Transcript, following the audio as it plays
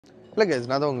இல்லை கைஸ்,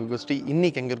 நான் தான் உங்களுக்கு ஃபஸ்ட்டு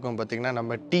இன்றைக்கி எங்கே இருக்கோம் பார்த்தீங்கன்னா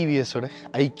நம்ம டிவிஎஸோட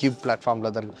iQube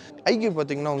பிளாட்ஃபார்மில் தான் இருக்கும். iQube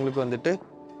பார்த்தீங்கன்னா உங்களுக்கு வந்துட்டு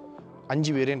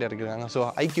 5 வேரியண்ட் இருக்குறாங்க. ஸோ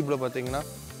iQubeல பார்த்தீங்கன்னா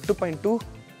 2.2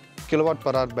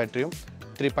 kWh பேட்டரியும்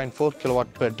 3.4 kW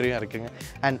பேட்டரியும் இருக்குங்க.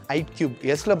 அண்ட் iQube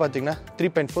எஸ்ல பார்த்தீங்கன்னா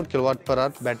 3.4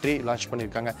 kWh பேட்டரி லான்ச்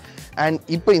பண்ணியிருக்காங்க. அண்ட்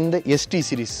இப்போ இந்த ST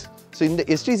சீரிஸ், ஸோ இந்த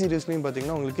ST சீரீஸ்லையும்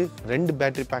பார்த்தீங்கன்னா உங்களுக்கு 2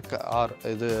 பேட்டரி பேக் ஆர்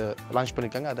இது லான்ச்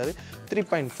பண்ணியிருக்காங்க. அதாவது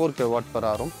 3.4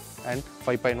 kWh அண்ட்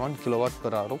 5.1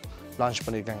 kWh லான்ச்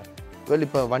பண்ணியிருக்காங்க. வெல்,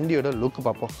 இப்போ வண்டியோட லுக்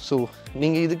பார்ப்போம். ஸோ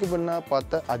நீங்கள் இதுக்கு முன்னா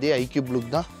பார்த்த அதே iQube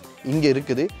லுக் தான் இங்கே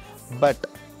இருக்குது. பட்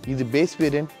இது பேஸ்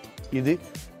வேரியன்ட், இது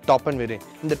டாப் அண்ட் வேரியன்ட்.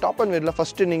 இந்த டாப் அண்ட் வேரியண்ட்டில்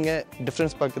ஃபஸ்ட்டு நீங்கள்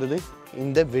டிஃப்ரென்ஸ் பார்க்குறது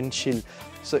இந்த windshield.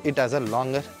 So it has a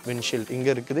longer windshield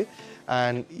இங்கே இருக்குது.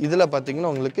 அண்ட் இதில்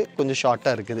பார்த்தீங்கன்னா உங்களுக்கு கொஞ்சம்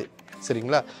ஷார்ட்டாக இருக்குது.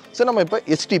 சரிங்களா? ஸோ நம்ம இப்போ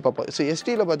ST பார்ப்போம். ஸோ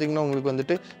STயில் பார்த்தீங்கன்னா உங்களுக்கு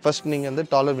வந்துட்டு ஃபஸ்ட் நீங்கள் வந்து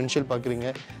டாலர் விண்ட்ஷீல்ட் பார்க்குறீங்க.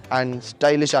 அண்ட்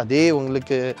ஸ்டைலிஷ் அதே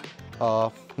உங்களுக்கு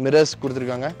மிரர்ஸ்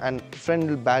கொடுத்துருக்காங்க. அண்ட்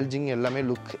ஃப்ரண்ட் பேட்ஜிங் எல்லாமே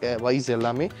லுக் வைஸ்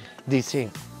எல்லாமே தி சேம்.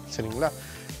 சரிங்களா?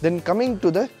 Then coming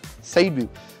to the side view,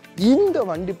 இந்த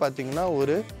வண்டி பார்த்தீங்கன்னா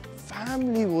ஒரு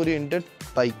ஃபேமிலி ஓரியன்ட்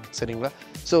பைக். சரிங்களா?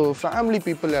 ஸோ ஃபேமிலி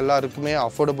பீப்புள் எல்லாருக்குமே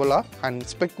அஃபோர்டபுளாக அண்ட்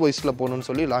ஸ்பெக் வைஸில் போகணுன்னு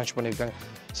சொல்லி லான்ச் பண்ணியிருக்காங்க.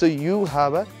 So you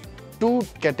have a 2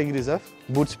 categories of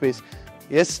boot space.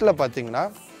 எஸ்ல பார்த்தீங்கன்னா,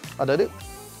 அதாவது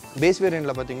பேஸ்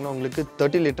வேரியண்ட்டில் பார்த்தீங்கன்னா உங்களுக்கு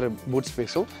 30 லிட்டர் பூட்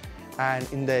ஸ்பேஸும், அண்ட்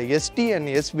இந்த ST அண்ட்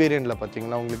S வேரியண்ட்டில்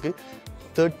பார்த்தீங்கன்னா உங்களுக்கு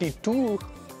 32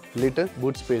 லிட்டர்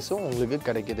பூட் ஸ்பேஸும் உங்களுக்கு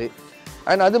கிடைக்கிது.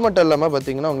 அண்ட் அது மட்டும் இல்லாமல்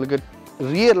பார்த்தீங்கன்னா உங்களுக்கு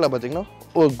ரியரில் பார்த்தீங்கன்னா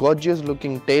ஒரு கார்ஜியஸ்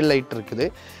லுக்கிங் டெயில் லைட் இருக்குது.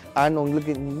 அண்ட்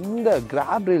உங்களுக்கு இந்த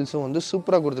கிராப் ரெயில்ஸும் வந்து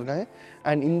சூப்பராக கொடுத்துருக்காங்க.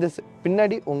 அண்ட் இந்த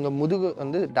பின்னாடி உங்கள் முதுகு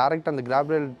வந்து டேரெக்டாக அந்த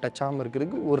கிராப் ரெயில் டச் ஆகாமல்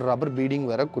இருக்கிறதுக்கு ஒரு ரப்பர் பீடிங்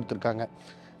வேறு கொடுத்துருக்காங்க.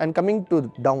 அண்ட் கம்மிங் டு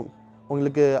டவுன்,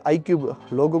 உங்களுக்கு iQube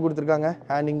லோகோ கொடுத்துருக்காங்க.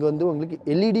 அண்ட் இங்கே வந்து உங்களுக்கு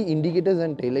LED indicators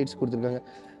and tail lights கொடுத்துருக்காங்க.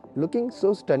 Looking so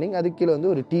stunning. அதுக்கு கீழே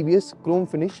வந்து ஒரு TVS Chrome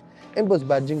finish EMBOSS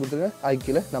badging கொடுத்துருக்காங்க. அதுக்கு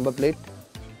கீழே நம்பர் பிளேட்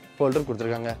ஹோல்டர்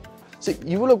கொடுத்துருக்காங்க. ஸோ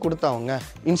இவ்வளோ கொடுத்தவங்க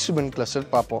இன்ஸ்ட்ருமெண்ட்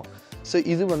கிளஸ்டர் பார்ப்போம். ஸோ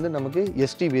இது வந்து நமக்கு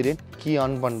ST வேரியன்ட். கீ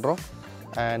ஆன் பண்ணுறோம்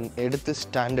அண்ட் எடுத்து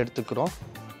ஸ்டாண்ட் எடுத்துக்கிறோம்.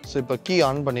 ஸோ இப்போ கீ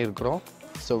ஆன் பண்ணியிருக்கிறோம்.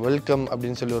 ஸோ வெல்கம்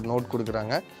அப்படின்னு சொல்லி ஒரு நோட்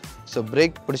கொடுக்குறாங்க. ஸோ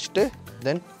பிரேக் பிடிச்சிட்டு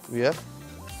தென் வி ஆர்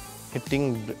ஹிட்டிங்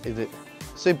இது.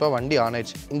 ஸோ இப்போ வண்டி ஆன்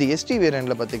ஆயிடுச்சு. இந்த ST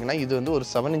வேரியண்ட்டில் பார்த்தீங்கன்னா இது வந்து ஒரு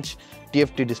 7 inch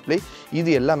TFT டிஸ்பிளே.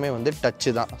 இது எல்லாமே வந்து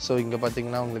டச்சு தான். ஸோ இங்கே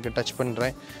பார்த்தீங்கன்னா உங்களுக்கு டச்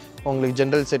பண்ணுறேன். உங்களுக்கு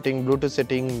general setting, Bluetooth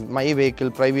setting, my vehicle,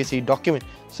 privacy, document.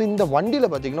 So இந்த வண்டியில்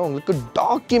பார்த்தீங்கன்னா உங்களுக்கு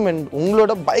டாக்குமெண்ட்,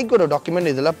 உங்களோட பைக்கோட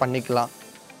டாக்குமெண்ட் இதெல்லாம் பண்ணிக்கலாம்.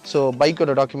 ஸோ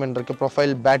பைக்கோட டாக்குமெண்ட் இருக்குது,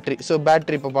 ப்ரொஃபைல், பேட்ரி. ஸோ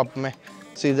பேட்ரி இப்போ பார்ப்போமே.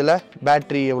 ஸோ இதில்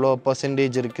பேட்ரி எவ்வளோ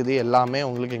பர்சன்டேஜ் இருக்குது எல்லாமே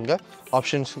உங்களுக்கு இங்கே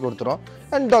ஆப்ஷன்ஸ் கொடுத்துரும்.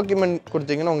 அண்ட் டாக்குமெண்ட்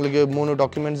கொடுத்தீங்கன்னா உங்களுக்கு 3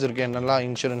 டாக்குமெண்ட்ஸ் இருக்குது. என்னெல்லாம்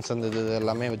இன்சூரன்ஸ் அந்த இது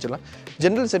எல்லாமே வச்சிடலாம்.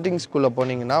 ஜென்ரல் செட்டிங்ஸ்குள்ளே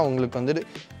போனீங்கன்னா உங்களுக்கு வந்துட்டு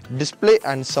டிஸ்பிளே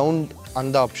அண்ட் சவுண்ட்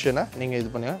அந்த ஆப்ஷனை நீங்கள் இது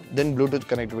பண்ணுங்கள். தென் ப்ளூடூத்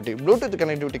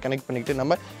கனெக்டிவிட்டி கனெக்ட் பண்ணிக்கிட்டு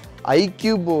நம்ம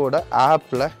iQubeோட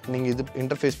ஆப்பில் நீங்கள் இது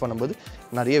இன்டர்ஃபேஸ் பண்ணும்போது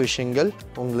நிறைய விஷயங்கள்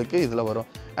உங்களுக்கு இதில் வரும்.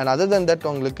 அண்ட் அதர் தென் தட்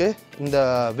உங்களுக்கு இந்த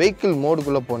வெஹிக்கிள்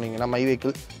மோடுக்குள்ளே போனீங்கன்னா my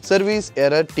vehicle, service,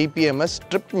 error, TPMS,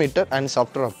 trip meter and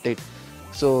software update.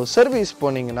 So service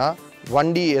போனீங்கன்னா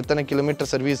வண்டி எத்தனை கிலோமீட்டர்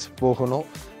சர்வீஸ் போகணும்,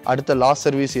 அடுத்த லாஸ்ட்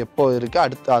சர்வீஸ் எப்போ இருக்குது,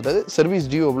 அடுத்த அதாவது சர்வீஸ்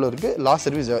டியூ எவ்வளோ இருக்குது, லாஸ்ட்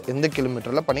சர்வீஸ் எந்த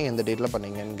கிலோமீட்டரில் பண்ணி எந்த டேட்டில்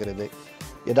பண்ணீங்கிறது.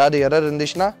 ஏதாவது எரர்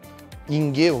இருந்துச்சுன்னா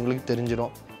இங்கே உங்களுக்கு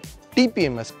தெரிஞ்சிடும்.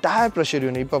 TPMS, tyre pressure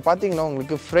unit. இப்போ பார்த்தீங்கன்னா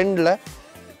உங்களுக்கு ஃப்ரெண்டில்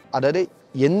அதாவது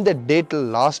எந்த டேட்டில்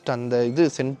லாஸ்ட் அந்த இது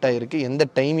சென்ட் ஆகிருக்கு, எந்த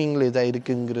டைமிங்கில் இதாக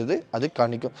இருக்குங்கிறது அது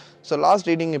காணிக்கும். ஸோ லாஸ்ட்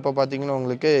ரீடிங் இப்போ பார்த்தீங்கன்னா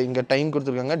உங்களுக்கு இங்கே டைம்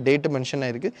கொடுத்துருக்காங்க, டேட்டு மென்ஷன்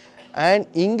ஆகிருக்கு. அண்ட்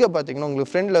இங்கே பார்த்தீங்கன்னா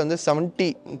உங்களுக்கு ஃப்ரெண்டில் வந்து 70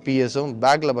 PSம்,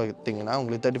 பேக்கில் பார்த்தீங்கன்னா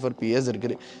உங்களுக்கு 34 PS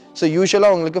இருக்குது. ஸோ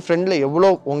யூஸ்வலாக உங்களுக்கு ஃப்ரெண்டில்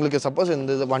எவ்வளோ உங்களுக்கு சப்போஸ்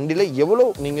இந்த வண்டியில் எவ்வளோ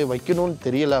நீங்கள் வைக்கணும்னு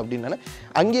தெரியலை அப்படின்னா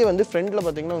அங்கேயே வந்து ஃப்ரெண்டில்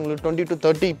பார்த்தீங்கன்னா உங்களுக்கு 20 to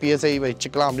 30 PSI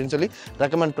வச்சுக்கலாம் அப்படின்னு சொல்லி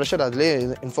ரெக்கமெண்ட் ப்ரெஷர் அதிலே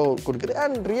இன்ஃபோ கொடுக்குது.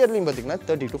 அண்ட் ரியர்லையும் பார்த்தீங்கன்னா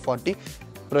 30 to 40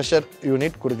 ப்ரெஷர்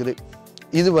யூனிட் கொடுக்குது.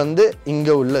 இது வந்து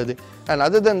இங்கே உள்ளது. And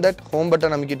other then that home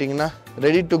button அமைக்கிட்டிங்கன்னா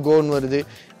ready to கோன்னு வருது.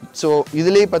 ஸோ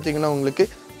இதுலேயே பார்த்தீங்கன்னா உங்களுக்கு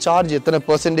சார்ஜ் எத்தனை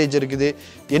பர்சன்டேஜ் இருக்குது,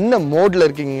 என்ன மோடில்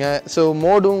இருக்கீங்க. ஸோ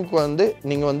மோடும் வந்து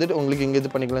நீங்கள் வந்துட்டு உங்களுக்கு இங்கே இது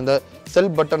பண்ணிக்கலாம். இந்த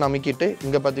செல்ஃப் பட்டன் அமைக்கிட்டு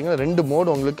இங்கே பார்த்தீங்கன்னா 2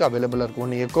 மோடு உங்களுக்கு அவைலபிளாக இருக்கும்.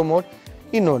 ஒன்று எக்கோ மோட்,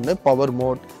 இன்னொன்று பவர்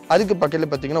மோட். அதுக்கு பக்கத்தில்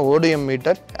பார்த்தீங்கன்னா ODM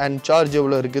மீட்டர் அண்ட் சார்ஜ்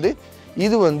எவ்வளோ இருக்குது.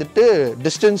 இது வந்துட்டு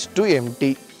டிஸ்டன்ஸ் டு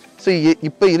எம்டி. ஸோ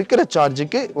இப்போ இருக்கிற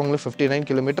சார்ஜுக்கு உங்களுக்கு 59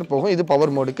 கிலோமீட்டர் போகும். இது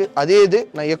பவர் மோடுக்கு. அதே இது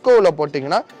நான் எக்கோவில்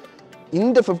போட்டிங்கன்னா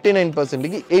இந்த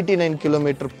 59%க்கு 89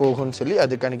 கிலோமீட்டர் போகும்னு சொல்லி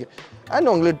அது கணிக்கு.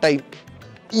 அண்ட் உங்களுக்கு டைம்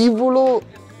இவ்வளோ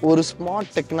ஒரு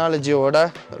ஸ்மார்ட் டெக்னாலஜியோட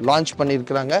லான்ச்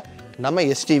பண்ணியிருக்கிறாங்க நம்ம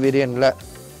ST வேரியண்ட்டில்.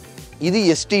 இது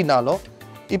STனாலும்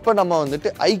இப்போ நம்ம வந்துட்டு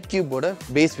iQubeோட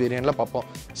பேஸ் வேரியண்ட்டில் பார்ப்போம்.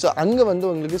 ஸோ அங்கே வந்து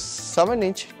உங்களுக்கு 7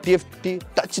 inch TFT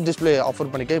touch display offer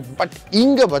பண்ணியிருக்காங்க. பட்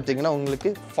இங்கே பார்த்தீங்கன்னா உங்களுக்கு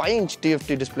 5 inch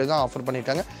TFT டிஸ்பிளே தான் ஆஃபர்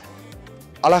பண்ணியிருக்காங்க.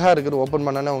 அழகாக இருக்குது. ஓப்பன்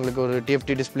பண்ணோன்னா உங்களுக்கு ஒரு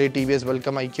TFT display, TVS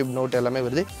welcome, iQube note எல்லாமே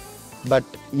வருது.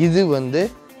 பட் இது வந்து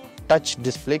டச்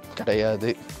டிஸ்பிளே கிடையாது.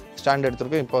 ஸ்டாண்ட்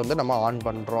எடுத்துருக்கோம். இப்போ வந்து நம்ம ஆன்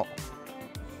பண்ணுறோம்.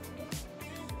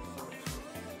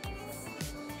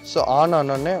 ஸோ ஆன்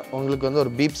ஆனோடனே உங்களுக்கு வந்து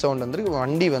ஒரு பீப் சவுண்ட் வந்துருக்கு.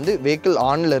 வண்டி வந்து வெஹிக்கிள்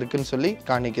ஆனில் இருக்குதுன்னு சொல்லி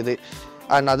காணிக்குது.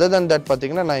 அண்ட் அதர் தன் தட்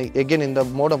பார்த்தீங்கன்னா நான் எகெயின் இந்த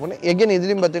மோடை போனேன். எகெயின்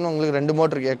இதுலேயும் பார்த்தீங்கன்னா உங்களுக்கு 2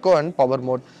 மோட் இருக்குது, echo and power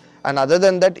mode. And other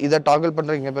than that இதை டாகிள்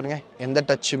பண்ணுறீங்க பாருங்க, எந்த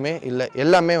டச்சுமே இல்லை.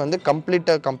 எல்லாமே வந்து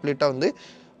கம்ப்ளீட்டாக வந்து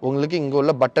உங்களுக்கு இங்கே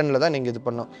உள்ள பட்டனில் தான் நீங்கள் இது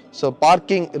பண்ணணும். ஸோ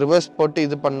பார்க்கிங் ரிவர்ஸ் போட்டு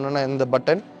இது பண்ணணுன்னா இந்த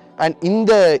பட்டன். அண்ட்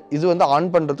இந்த இது வந்து ஆன்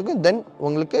பண்ணுறதுக்கு தென்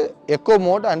உங்களுக்கு எக்கோ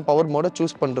மோட் அண்ட் பவர் மோடை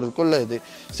சூஸ் பண்ணுறதுக்குள்ள இது.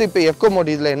 ஸோ இப்போ எக்கோ மோட்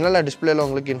இதில் என்னெல்லாம் டிஸ்பிளேல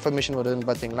உங்களுக்கு இன்ஃபர்மேஷன் வருதுன்னு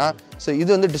பார்த்தீங்கன்னா, ஸோ இது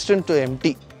வந்து டிஸ்டன்ஸ் டு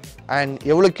எம்டி அண்ட்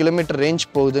எவ்வளோ கிலோமீட்டர் ரேஞ்ச்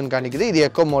போகுதுன்னு காணிக்குது. இது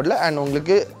எக்கோ மோடில். அண்ட்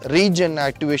உங்களுக்கு ரீஜன்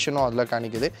ஆக்டிவேஷனும் அதில்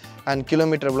காணிக்குது. அண்ட்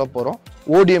கிலோமீட்டர் எவ்வளோ போகிறோம்,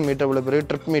 ஓடிஎம் மீட்டர் எவ்வளோ போகிறோம்,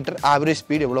 ட்ரிப் மீட்டர், ஆவரேஜ்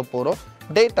ஸ்பீட் எவ்வளோ போகிறோம்,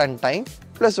 டேட் அண்ட் டைம்,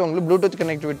 ப்ளஸ் உங்களுக்கு ப்ளூடூத்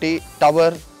கனெக்டிவிட்டி,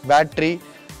 டவர், பேட்ரி,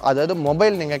 அதாவது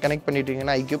மொபைல் நீங்கள் கனெக்ட்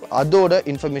பண்ணிட்டீங்கன்னா iQube அதோட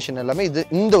இன்ஃபர்மேஷன் எல்லாமே இது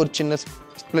இந்த ஒரு சின்ன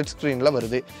ஸ்ப்ளிட் ஸ்க்ரீனில்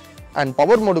வருது. அண்ட்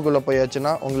பவர் மோடுக்குள்ளே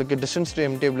போயாச்சுன்னா உங்களுக்கு டிஸ்டன்ஸ் டு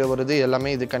எம்டிஎவ்ல வருது, எல்லாமே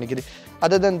இது கணிக்குது.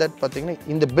 அதர் தன் தட் பார்த்தீங்கன்னா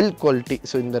இந்த பில்ட் குவாலிட்டி.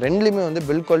 ஸோ இந்த ரெண்டுலேயுமே வந்து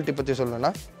பில்ட் குவாலிட்டி பற்றி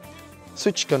சொல்லணும்னா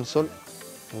சுவிட்ச் கன்சோல்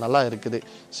நல்லா இருக்குது.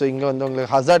 ஸோ இங்கே வந்து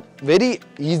உங்களுக்கு ஹசார்ட் வெரி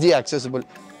ஈஸி அக்சசிபிள்.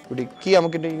 இப்படி கீ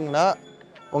அமுக்கிட்டிங்கன்னா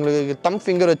உங்களுக்கு தம்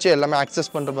ஃபிங்கர் வச்சு எல்லாமே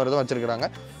ஆக்சஸ் பண்ணுற மாதிரி தான் வச்சுருக்குறாங்க.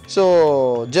 ஸோ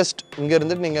ஜஸ்ட் இங்கே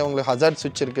இருந்துட்டு நீங்கள் உங்களுக்கு ஹசார்ட்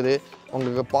சுவிட்ச் இருக்குது,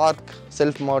 உங்களுக்கு பார்க்,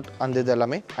 செல்ஃப் மோட், அந்த இது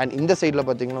எல்லாமே. அண்ட் இந்த சைடில்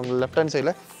பார்த்தீங்கன்னா உங்களுக்கு லெஃப்ட் ஹேண்ட்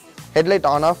சைடில் ஹெட்லைட்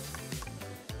ஆன் ஆஃப்,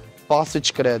 பாஸ்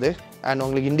சுவிட்ச் கிடையாது. அண்ட்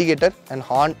உங்களுக்கு இண்டிகேட்டர் அண்ட்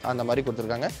ஹார்ன் அந்த மாதிரி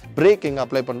கொடுத்துருக்காங்க. பிரேக் இங்கே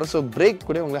அப்ளை பண்ணுறோம். ஸோ பிரேக்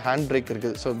கூட உங்களுக்கு ஹேண்ட் பிரேக்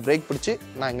இருக்குது. ஸோ பிரேக் பிடிச்சி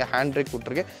நான் இங்கே ஹேண்ட் பிரேக்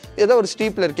கொடுத்துருக்கேன். ஏதோ ஒரு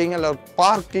ஸ்டீப்பில் இருக்கீங்க இல்லை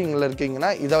பார்க்கிங்கில் இருக்கீங்கன்னா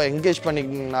இதை என்கேஜ்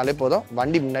பண்ணிங்கனாலே போதும்,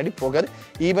 வண்டி முன்னாடி போகாது.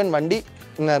 ஈவன் வண்டி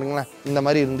என்ன இருக்குங்களா இந்த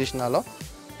மாதிரி இருந்துச்சுனாலும்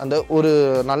அந்த ஒரு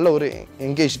நல்ல ஒரு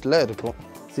என்கேஜில் இருக்கும்.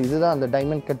 ஸோ இதுதான் அந்த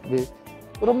டைமண்ட் கட் வே.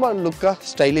 ரொம்ப லுக்காக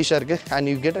ஸ்டைலிஷாக இருக்குது. And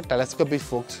you get a telescopic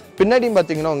ஃபோக்ஸ். பின்னாடியும்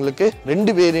பார்த்தீங்கன்னா உங்களுக்கு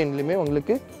 2 வேரியன்ட்லையுமே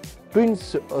உங்களுக்கு ட்வின்ஸ்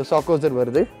சாக்கோசர்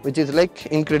வருது, which is like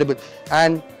incredible.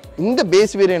 And இந்த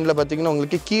பேஸ் வேரியண்ட்டில் பார்த்தீங்கன்னா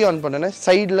உங்களுக்கு கீ ஆன் பண்ணனா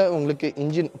சைடில் உங்களுக்கு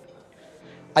இன்ஜின்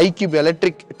iQube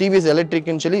எலக்ட்ரிக், டிவிஎஸ்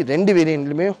எலக்ட்ரிக்னு சொல்லி 2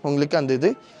 வேரியண்ட்லையுமே உங்களுக்கு அந்த இது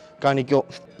காணிக்கும்.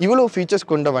 இவ்வளோ ஃபீச்சர்ஸ்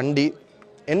கொண்ட வண்டி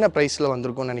என்ன ப்ரைஸில்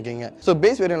வந்திருக்கும்னு நினைக்கிங்க? ஸோ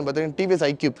பேஸ் வேரியன்ட் பார்த்தீங்கன்னா டிவிஎஸ்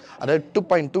iQube அதாவது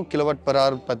 2.2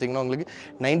 kW/h பார்த்தீங்கன்னா உங்களுக்கு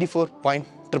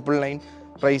 94,999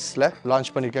 ப்ரைஸில் லான்ச்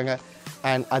பண்ணியிருக்காங்க.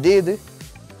 அண்ட் அதே இது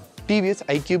டிவிஎஸ்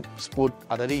iQube ஸ்போர்ட்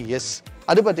அதாவது எஸ்,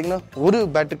 அது பார்த்தீங்கன்னா ஒரு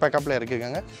பேட்டரி பேக்கப்பில்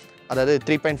இறக்கிருக்காங்க. அதாவது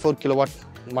 3.4 kW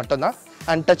மட்டும்தான்.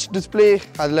 அண்ட் டச் டிஸ்பிளே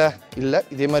அதில் இல்லை,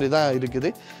 இதே மாதிரி தான் இருக்குது.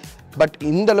 பட்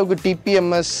இந்த அளவுக்கு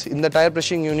டிபிஎம்எஸ், இந்த டயர்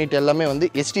ப்ரெஷிங் யூனிட் எல்லாமே வந்து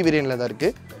எஸ்டி வேரியண்ட்டில் தான்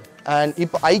இருக்குது. அண்ட்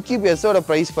இப்போ iQube எஸ்ஸோட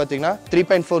ப்ரைஸ் பார்த்தீங்கன்னா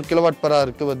 3.4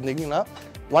 kW/h வந்தீங்கன்னா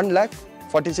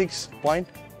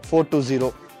 1,46,420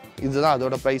 இதுதான்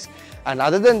அதோட price. And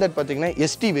other then that பார்த்தீங்கன்னா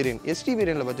எஸ்டி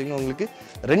வேரியண்ட்டில் பார்த்தீங்கன்னா உங்களுக்கு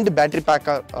 2 பேட்டரி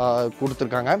பேக்காக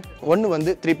கொடுத்துருக்காங்க. ஒன்று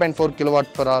வந்து 3.4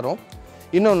 kW/h,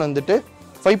 இன்னொன்று வந்துட்டு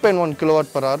 5.1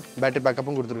 kW/h பேட்டரி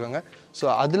பேக்கப்பும் கொடுத்துருக்காங்க. ஸோ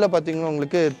அதில் பார்த்தீங்கன்னா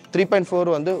உங்களுக்கு 3.4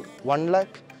 வந்து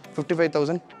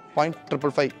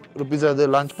 1,55,555 rupees அது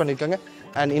லான்ச் பண்ணியிருக்காங்க.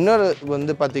 அண்ட் இன்னொரு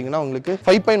வந்து பார்த்தீங்கன்னா உங்களுக்கு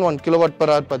 5.1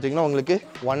 kW/h பார்த்தீங்கன்னா உங்களுக்கு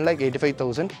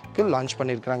 1,85,000க்கு லான்ச்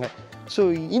பண்ணியிருக்காங்க. ஸோ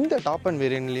இந்த டாப் அண்ட்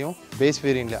வேரியண்ட்லேயும் பேஸ்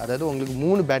வேரியண்ட்லேயும் அதாவது உங்களுக்கு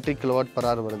 3 பேட்டரி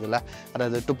kW/h வருதுல்ல,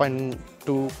 அதாவது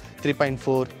 2.2,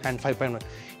 3.4 அண்ட் 5.1.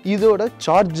 இதோட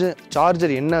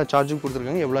சார்ஜர் என்ன சார்ஜும்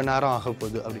கொடுத்துருக்காங்க, எவ்வளோ நேரம் ஆக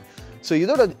போகுது அப்படி. ஸோ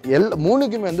இதோட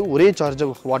மூணுக்குமே வந்து ஒரே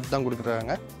சார்ஜர் வாட் தான்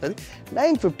கொடுக்குறாங்க. அதாவது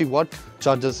 950 வாட்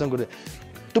சார்ஜர்ஸ் தான் கொடுக்குது.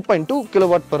 2.2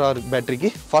 kW/h பேட்டரிக்கு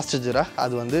ஃபாஸ்ட் சார்ஜராக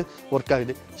அது வந்து ஒர்க்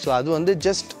ஆகுது. ஸோ அது வந்து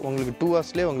ஜஸ்ட் உங்களுக்கு 2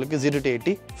 ஹவர்ஸ்லேயே உங்களுக்கு 0 to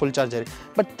 80 ஃபுல் சார்ஜ் ஆகுது.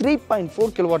 பட் 3.4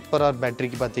 kW/h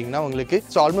பேட்டரிக்கு பார்த்தீங்கன்னா உங்களுக்கு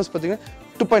ஸோ ஆல்மோஸ்ட் பார்த்தீங்கன்னா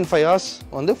 2.5 hours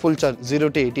வந்து ஃபுல் சார்ஜ் 0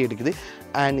 to 80 எடுக்குது.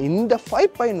 அண்ட் இந்த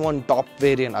 5.1 டாப்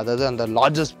வேரியன்ட் அதாவது அந்த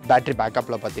லார்ஜஸ்ட் பேட்டரி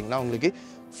பேக்கப்பில் பார்த்தீங்கன்னா உங்களுக்கு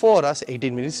 4 hours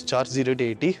 18 minutes சார்ஜ் 0 to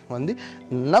 80 வந்து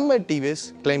நம்ம டிவிஎஸ்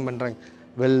கிளைம் பண்ணுறாங்க.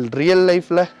 வெல் ரியல்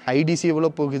லைஃப்பில் ஐடிசி எவ்வளோ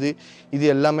போகுது இது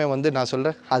எல்லாமே வந்து நான்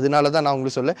சொல்கிறேன், அதனால தான் நான்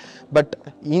உங்களுக்கு சொல்ல. பட்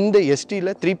இந்த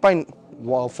எஸ்டியில்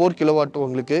 3.4 kW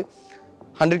உங்களுக்கு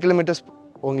 100 kilometers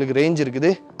உங்களுக்கு ரேஞ்ச் இருக்குது.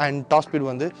 அண்ட் டாப் ஸ்பீட்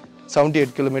வந்து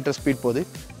 78 kilometers ஸ்பீட் போகுது.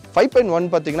 5.1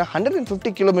 பார்த்தீங்கன்னா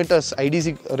 150 kilometers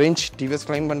ITC range TVS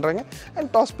claim பண்ணுறாங்க. And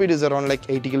top speed is around like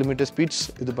 80 kilometers speeds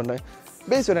இது பண்ணுறாங்க.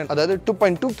 பேஸ் வேரியன்ட் அதாவது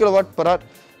 2.2 kW/h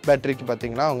பேட்டரிக்கு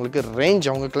பார்த்தீங்கன்னா உங்களுக்கு ரேஞ்ச்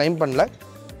அவங்க கிளைம் பண்ணல.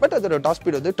 பட் அதோட டாப்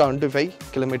ஸ்பீட் வந்து 25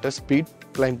 kilometers ஸ்பீட்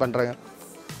கிளைம் பண்ணுறாங்க.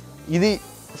 இது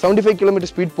 75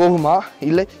 kilometers ஸ்பீட் போகுமா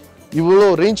இல்லை இவ்வளோ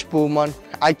ரேஞ்ச் போகுமான்னு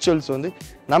ஆக்சுவல்ஸ் வந்து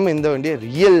நம்ம இந்த வண்டியை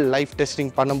ரியல் லைஃப்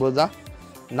டெஸ்டிங் பண்ணும்போது தான்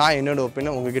நான் என்னோடய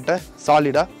ஒப்பீனியன் உங்ககிட்ட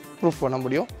சாலிடாக ப்ரூஃப் பண்ண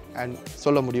முடியும் அண்ட்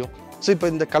சொல்ல முடியும். ஸோ இப்போ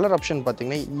இந்த கலர் ஆப்ஷன்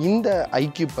பார்த்தீங்கன்னா இந்த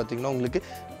iQube பார்த்தீங்கன்னா உங்களுக்கு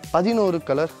 11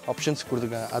 கலர் ஆப்ஷன்ஸ்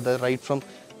கொடுத்துருக்காங்க. அதை right from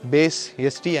base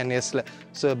ST and எஸ்ல.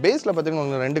 So பேஸில் பார்த்தீங்கன்னா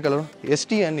உங்களுக்கு 2 கலரும்,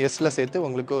 எஸ்டி அண்ட் எஸ்ல சேர்த்து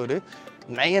உங்களுக்கு ஒரு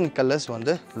 9 கலர்ஸ்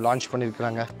வந்து லான்ச்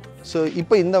பண்ணியிருக்கிறாங்க. ஸோ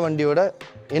இப்போ இந்த வண்டியோட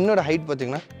என்னோடய ஹைட்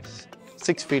பார்த்திங்கன்னா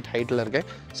 6 feet ஹைட்டில் இருக்கேன்.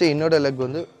 ஸோ என்னோடய லெக்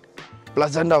வந்து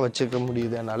ப்ளசண்ட்டாக வச்சுக்க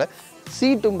முடியுது. அதனால்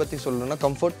சீட்டும் பற்றி சொல்லணுன்னா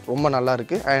கம்ஃபர்ட் ரொம்ப நல்லா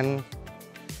இருக்குது. அண்ட்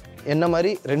என்ன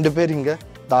மாதிரி 2 பேர் இங்கே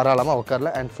தாராளமாக உட்காரல.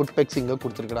 அண்ட் ஃபுட் பெக்ஸ் இங்கே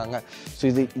கொடுத்துருக்குறாங்க. ஸோ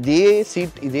இதே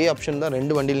சீட் இதே ஆப்ஷன் தான்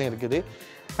 2 வண்டிலையும் இருக்குது.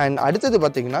 அண்ட் அடுத்தது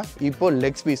பார்த்திங்கன்னா இப்போது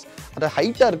லெக் ஸ்பேஸ், அதை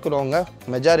ஹைட்டாக இருக்கிறவங்க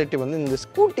மெஜாரிட்டி வந்து இந்த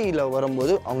ஸ்கூட்டியில்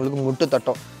வரும்போது அவங்களுக்கு முட்டு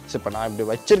தட்டும். ஸோ இப்போ நான் இப்படி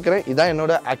வச்சிருக்கிறேன், இதான்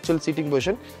என்னோட ஆக்சுவல் சீட்டிங்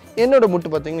பொசிஷன். என்னோட முட்டு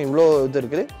பார்த்திங்கன்னா இவ்வளோ இது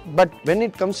இருக்குது. But when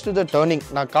it comes to the turning,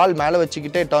 நான் கால் மேலே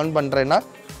வச்சுக்கிட்டே டர்ன் பண்ணுறேன்னா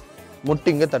முட்டு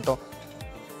இங்கே தட்டும்.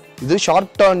 இது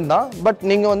ஷார்ட் டர்ன் தான், பட்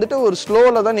நீங்கள் வந்துட்டு ஒரு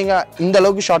ஸ்லோவில் தான் நீங்கள் இந்த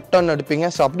அளவுக்கு ஷார்ட் டர்ன் எடுப்பீங்க.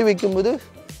 ஸோ அப்படி வைக்கும்போது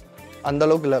அந்த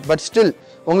அளவுக்கு இல்லை. பட் ஸ்டில்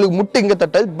உங்களுக்கு முட்டு இங்கே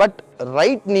தட்டாது. பட்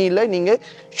ரைட் நீல நீங்கள்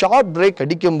ஷார்ட் பிரேக்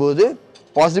அடிக்கும்போது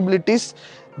பாசிபிலிட்டிஸ்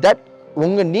தட்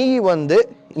உங்கள் நீ வந்து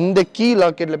இந்த கீ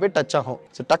லாக்கெட்டில் போய் டச் ஆகும்.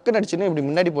 ஸோ டக்குன்னு அடிச்சுன்னா இப்படி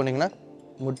முன்னாடி போனீங்கன்னா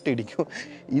முட்டு இடிக்கும்.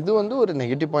 இது வந்து ஒரு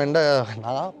நெகட்டிவ் பாயிண்ட்டாக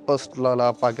நான்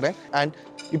பர்சனலாக பார்க்குறேன். அண்ட்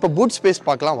இப்போ பூட் ஸ்பேஸ்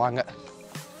பார்க்கலாம் வாங்க.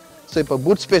 ஸோ இப்போ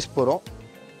பூட் ஸ்பேஸ் போகிறோம்.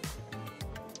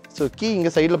 ஸோ கீ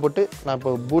இங்கே சைடில் போட்டு நான்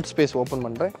இப்போ பூட் ஸ்பேஸ் ஓப்பன்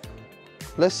பண்ணுறேன்.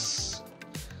 Plus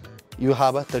you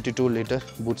have a 32 liter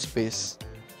boot space.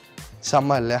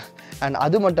 செம்ம இல்லை? அண்ட்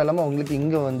அது மட்டும் இல்லாமல் உங்களுக்கு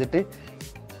இங்கே வந்துட்டு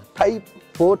Type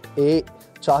 4A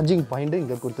சார்ஜிங் பாயிண்ட்டு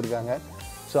இங்கே கொடுத்துருக்காங்க.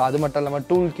 ஸோ அது மட்டும் இல்லாமல்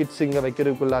டூல் கிட்ஸ் இங்கே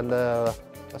வைக்கிறதுக்குள்ள அந்த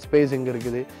ஸ்பேஸ் இங்கே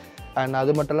இருக்குது. அண்ட்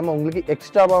அது மட்டும் இல்லாமல் உங்களுக்கு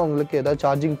எக்ஸ்ட்ராவாக உங்களுக்கு ஏதாவது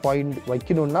சார்ஜிங் பாயிண்ட்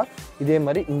வைக்கணுன்னா இதே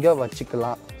மாதிரி இங்கே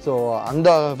வச்சுக்கலாம். ஸோ அந்த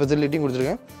ஃபெசிலிட்டியும்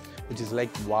கொடுத்துருக்கேன், which is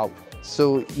like wow. So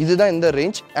இதுதான் இந்த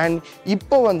ரேஞ்ச். அண்ட்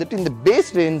இப்போ வந்துட்டு இந்த பேஸ்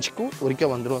ரேஞ்சுக்கும் ஒருக்க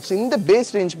வந்துடும். ஸோ இந்த பேஸ்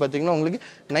ரேஞ்ச் பார்த்திங்கன்னா உங்களுக்கு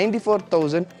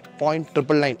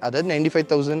 94,999, அதாவது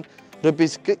 95,000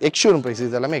 rupeesக்கு எக்ஸ்ஷோரூம் ப்ரைஸ்.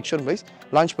 இது எல்லாமே எக்ஸ்ஷோரூம் ப்ரைஸ்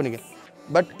லான்ச் பண்ணிக்கேன்.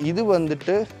 பட் இது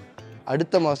வந்துட்டு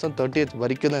அடுத்த மாதம் 30th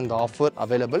வரைக்கும் தான் இந்த ஆஃபர்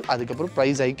அவைலபிள். அதுக்கப்புறம்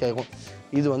ப்ரைஸ் ஹைக் ஆகும்.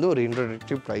 இது வந்து ஒரு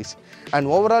இன்ட்ரோடக்டிவ் ப்ரைஸ். அண்ட்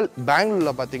ஓவரால்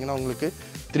பெங்களூரில் பார்த்திங்கன்னா உங்களுக்கு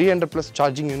 300+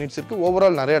 சார்ஜிங் யூனிட்ஸ் இருக்குது.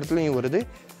 ஓவரால் நிறைய இடத்துலையும் வருது.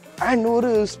 அண்ட்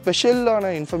ஒரு ஸ்பெஷலான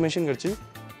இன்ஃபர்மேஷன் கிடச்சி,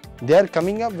 they are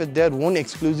coming up with their own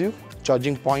exclusive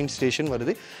charging point station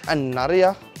வருது. அண்ட் நிறையா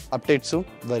அப்டேட்ஸும்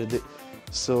வருது.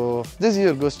 So this is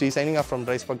your Ghosty signing off from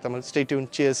Drive Park Tamil. Stay tuned.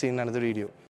 Cheers in another video.